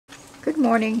Good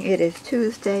morning. It is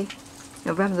Tuesday,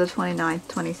 November the 29th,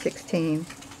 2016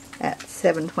 at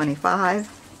 7:25.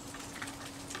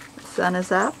 The sun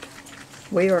is up.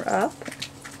 We are up.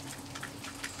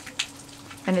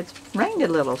 And it's rained a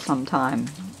little sometime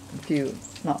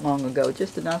not long ago,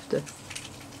 just enough to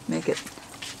make it.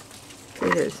 See, I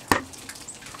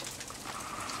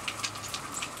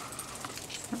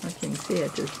don't know if you can see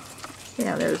it.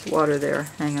 There's water there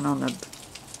hanging on the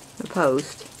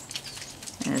post.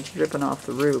 And it's dripping off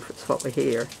the roof. It's what we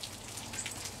hear.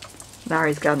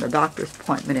 Larry's got a doctor's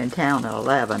appointment in town at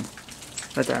 11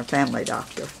 with our family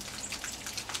doctor,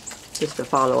 just to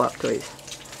follow up to his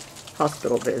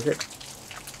hospital visit.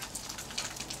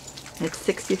 It's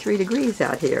 63 degrees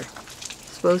out here.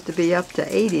 It's supposed to be up to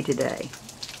 80 today.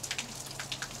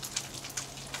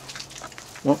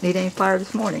 Won't need any fire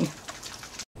this morning.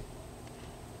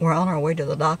 We're on our way to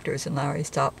the doctor's and Larry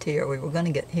stopped here.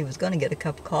 He was going to get a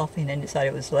cup of coffee and then decided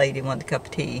it was late. He wanted a cup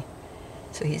of tea.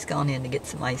 So he's gone in to get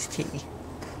some iced tea.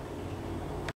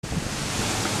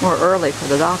 We're early for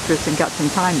the doctor's and got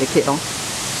some time to kill.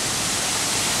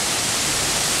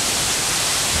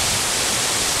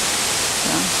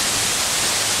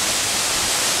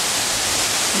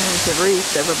 There's the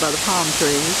reef over by the palm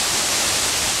trees.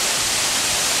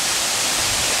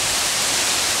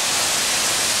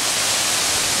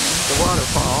 The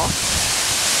waterfall.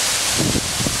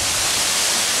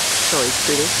 It's always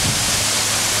pretty.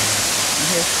 And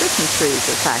here's Christmas trees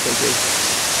with packages.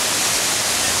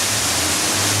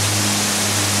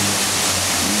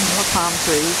 More palm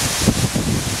trees.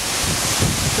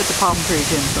 Put the palm trees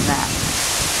in from that.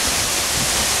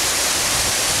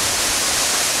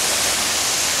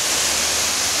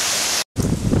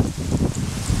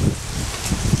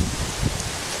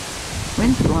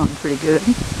 Wind's blowing pretty good.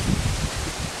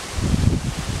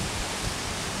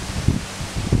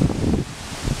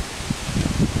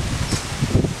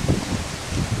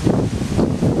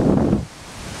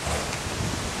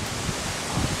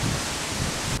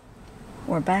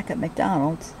 We're back at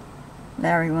McDonald's.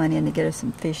 Larry went in to get us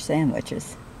some fish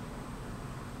sandwiches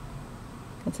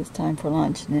because it's time for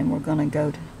lunch, and then we're going to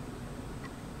go to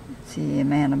see a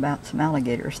man about some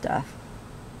alligator stuff.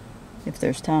 If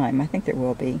there's time. I think there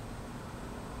will be.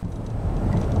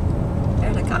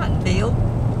 There's a cotton field.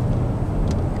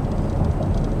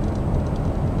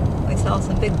 We saw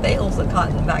some big bales of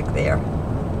cotton back there.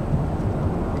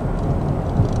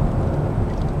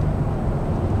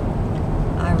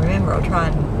 I remember I'll try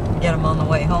and get them on the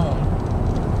way home.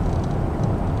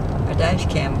 Our dash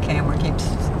cam camera keeps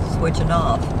switching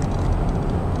off.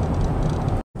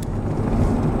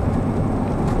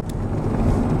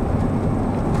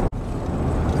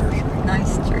 Nursery.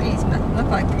 Nice trees, but look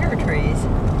like pear trees.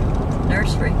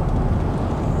 Nursery.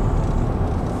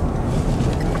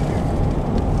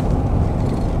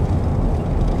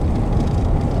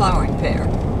 Flowering pear.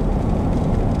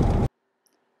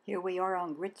 Here we are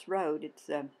on Grits Road. It's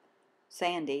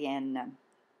sandy and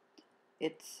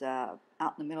it's out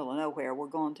in the middle of nowhere. We're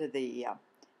going to the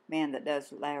man that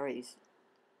does Larry's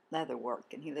leather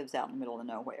work, and he lives out in the middle of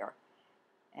nowhere.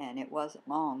 And it wasn't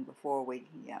long before we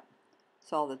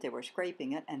saw that they were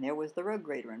scraping it, and there was the road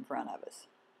grader in front of us.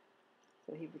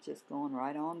 So he was just going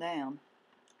right on down.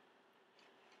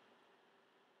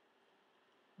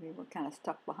 We were kind of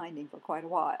stuck behind him for quite a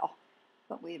while,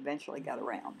 but we eventually got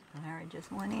around. Larry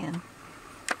just went in.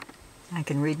 I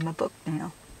can read my book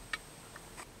now.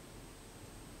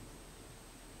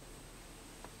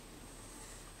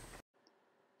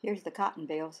 Here's the cotton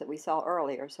bales that we saw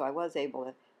earlier, so I was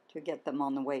able to get them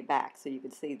on the way back so you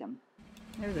could see them.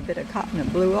 There's a bit of cotton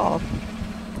that blew off.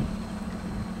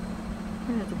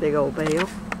 There's a big old bale.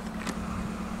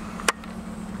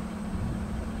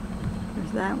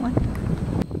 There's that one.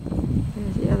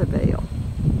 There's the other bale.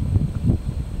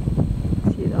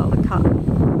 See all the cotton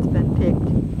that's been picked.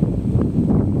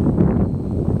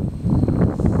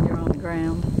 Here on the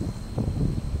ground.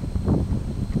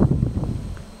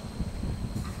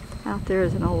 Out there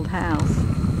is an old house.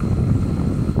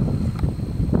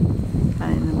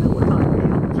 Kind of in the middle of the cotton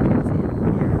field. You can see it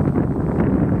here.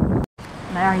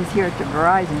 Larry's here at the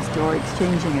Verizon store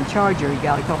exchanging a charger he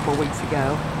got a couple of weeks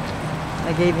ago.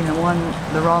 I gave him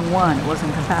the wrong one. It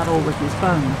wasn't compatible with his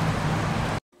phone.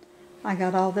 I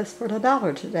got all this for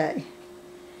 $1 today.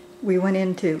 We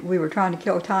were trying to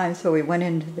kill time, so we went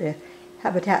into the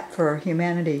Habitat for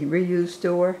Humanity reuse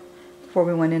store before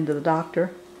we went into the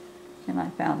doctor, and I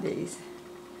found these.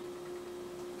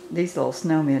 These little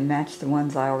snowmen match the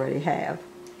ones I already have.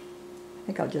 I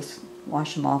think I'll just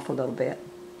wash them off a little bit,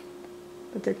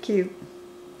 but they're cute.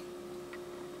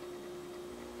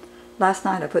 Last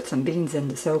night I put some beans in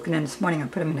to soak, and then this morning I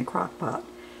put them in a crock pot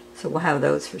So we'll have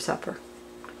those for supper.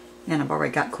 And I've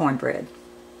already got cornbread.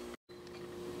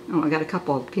 Oh, I got a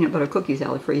couple of peanut butter cookies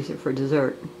out of the freezer for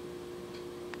dessert.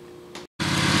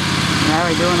 Now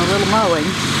we're doing a little mowing.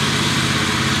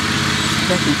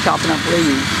 Guess he's chopping up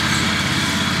leaves.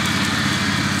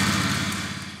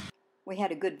 We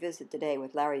had a good visit today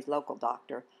with Larry's local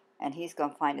doctor, and he's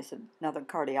going to find us another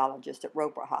cardiologist at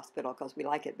Roper Hospital because we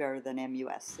like it better than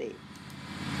MUSC.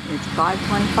 It's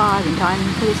 5:25 and time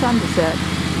for the sun to set.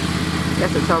 I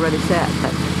guess it's already set,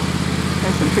 but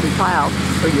there's some pretty clouds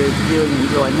for your viewing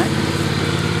enjoyment.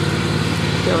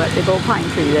 Still that big old pine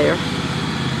tree there.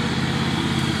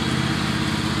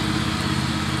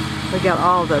 We got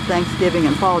all the Thanksgiving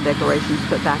and fall decorations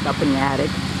put back up in the attic.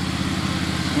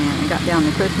 And I got down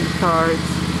the Christmas cards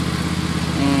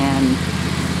and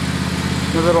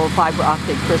the little fiber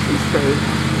optic Christmas tree.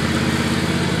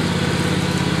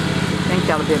 I think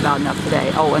that'll be about enough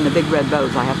today. Oh, and the big red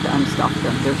bows, I have to unstuff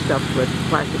them. They're stuffed with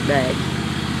plastic bags.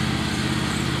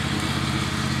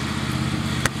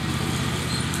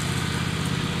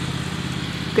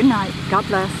 Good night. God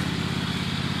bless.